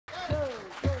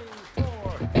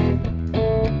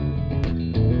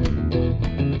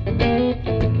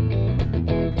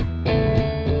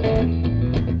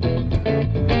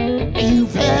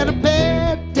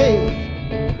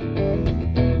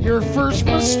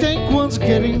stink one's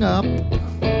getting up. You've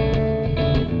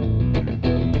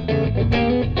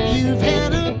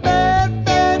had a bad,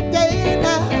 bad day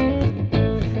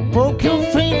now. Broke your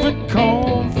favorite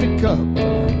coffee cup.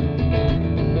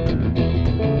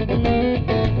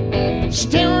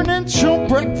 Staring at your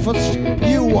breakfast,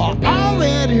 you are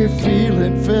already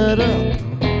feeling fed up.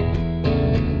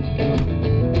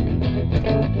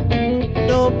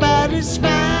 Nobody's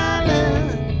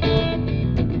smiling,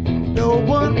 no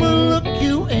one will look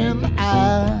you in the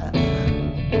eye.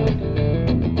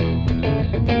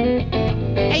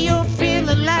 And you're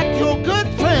feeling like your good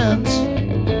friends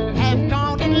have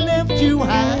gone and left you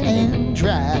high and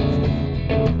dry.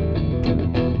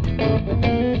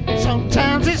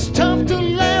 Sometimes it's tough to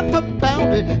laugh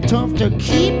about it, tough to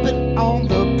keep it on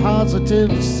the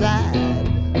positive side.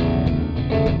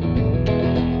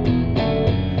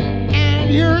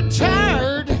 And you're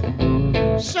tired,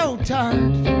 so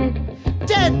tired,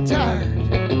 dead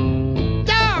tired,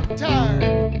 dog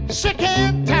tired, sick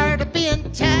and tired of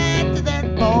being tied to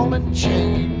that ball and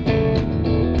chain.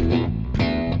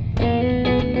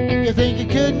 You think it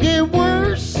could get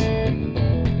worse?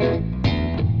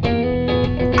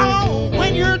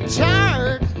 When you're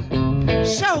tired,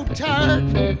 so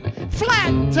tired,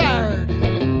 flat tired,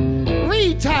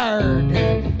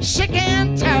 retired, sick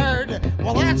and tired,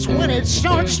 well, that's when it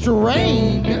starts to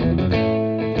rain.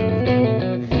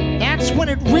 That's when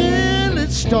it really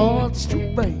starts to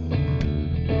rain.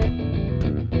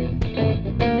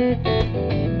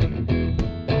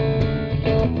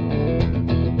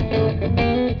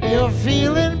 You're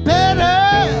feeling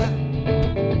better,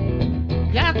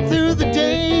 got through the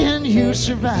day and you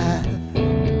survive.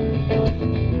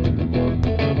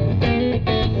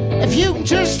 If you can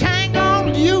just hang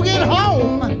on till you get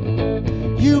home,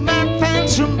 you might find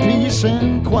some peace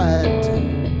and quiet.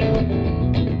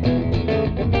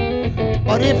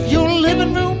 But if your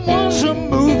living room was a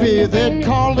movie, they'd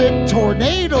call it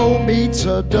Tornado Meets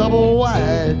a Double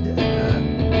Wide.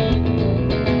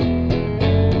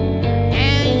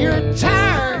 And you're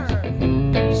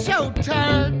tired, so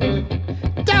tired,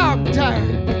 dog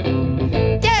tired,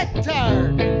 dead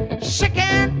tired, sick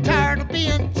and tired of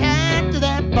being tied to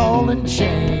that ball and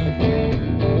chain.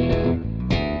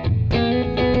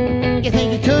 You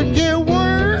think it could get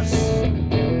worse?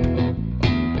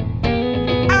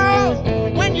 Oh,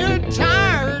 when you're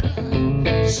tired,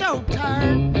 so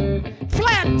tired,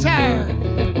 flat tired,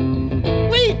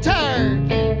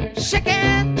 retired, sick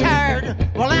and tired,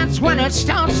 well, that's when it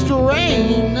starts to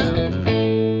rain.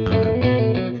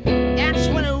 That's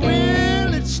when it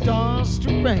really starts to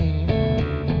rain.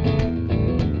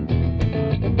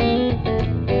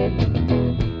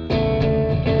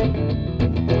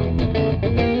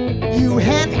 You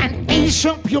had an ace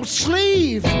up your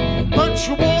sleeve, but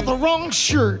you wore the wrong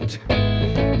shirt.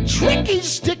 Tricky,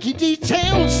 sticky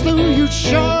details through your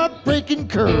sharp breaking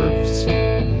curves.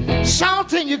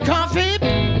 Salt in your coffee,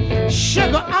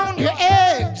 sugar on your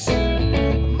eggs,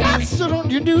 mustard on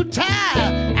your new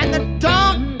tie, and the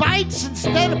dog bites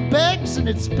instead of begs, and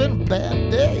it's been a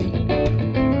bad day.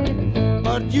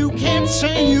 But you can't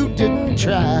say you didn't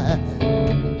try.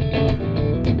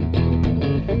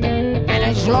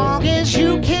 As long as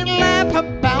you can laugh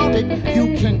about it,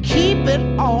 you can keep it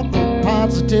on the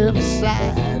positive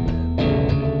side.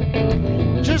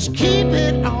 Just keep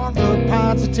it on the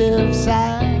positive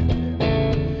side.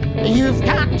 You've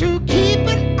got to keep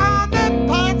it on the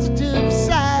positive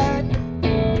side.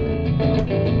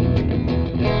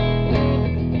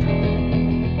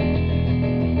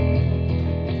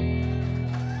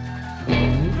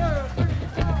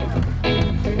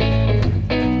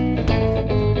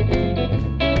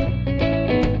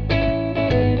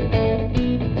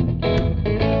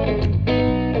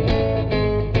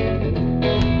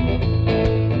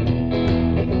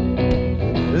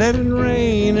 Let it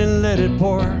rain and let it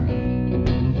pour.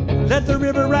 Let the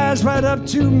river rise right up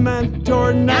to my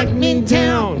door. Knock me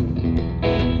down,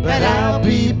 but I'll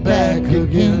be back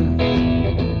again.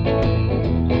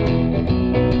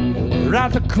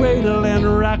 Rock the cradle and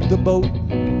rock the boat.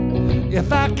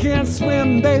 If I can't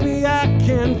swim, baby, I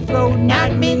can float.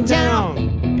 Knock me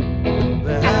down,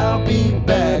 but I'll be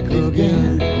back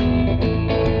again.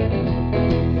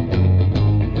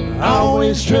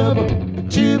 Always trouble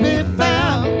to be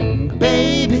found,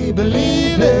 baby,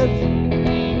 believe it.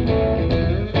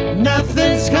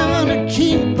 Nothing's gonna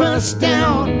keep us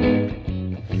down,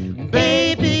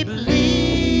 baby,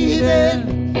 believe it.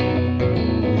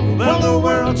 Well, the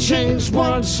world changed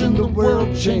once and the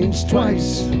world changed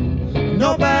twice.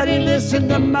 Nobody listened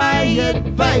to my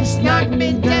advice. Knock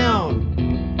me down,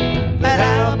 but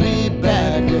I'll be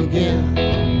back again.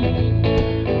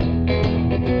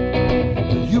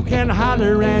 You can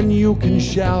holler and you can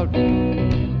shout.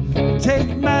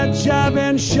 Take my job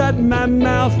and shut my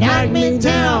mouth. Knock me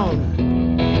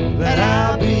down, but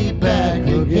I'll be back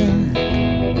again.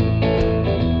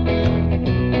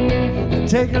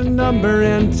 Take a number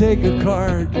and take a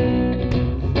card.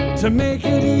 To make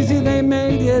it easy, they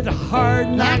made it hard.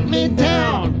 Knock me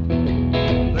down,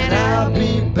 but I'll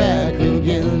be back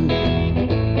again.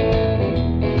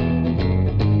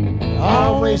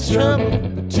 Always trouble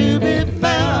to be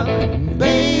found,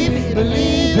 baby,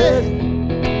 believe it.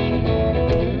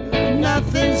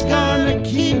 Nothing's gonna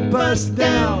keep us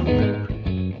down,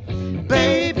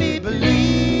 baby,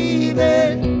 believe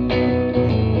it.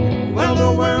 Well,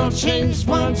 the world changed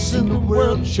once and the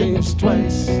world changed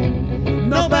twice.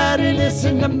 Nobody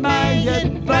listened to my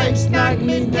advice. Knock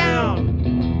me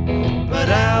down, but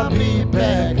I'll be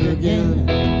back again.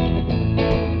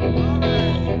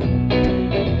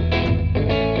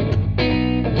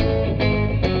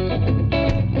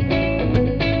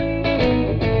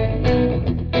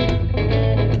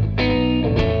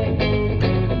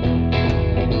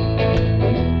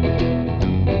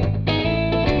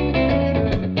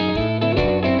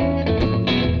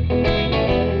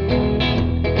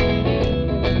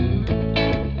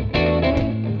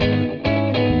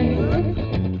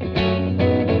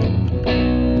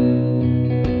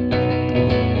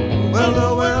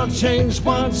 Changed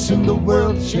once and the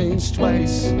world changed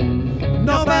twice.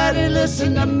 Nobody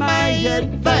listened to my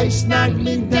advice. Knock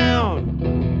me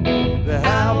down, but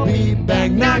I'll be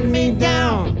back. Knock me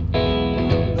down,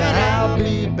 but I'll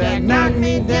be back. Knock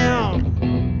me down,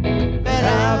 but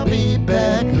I'll be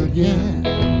back again.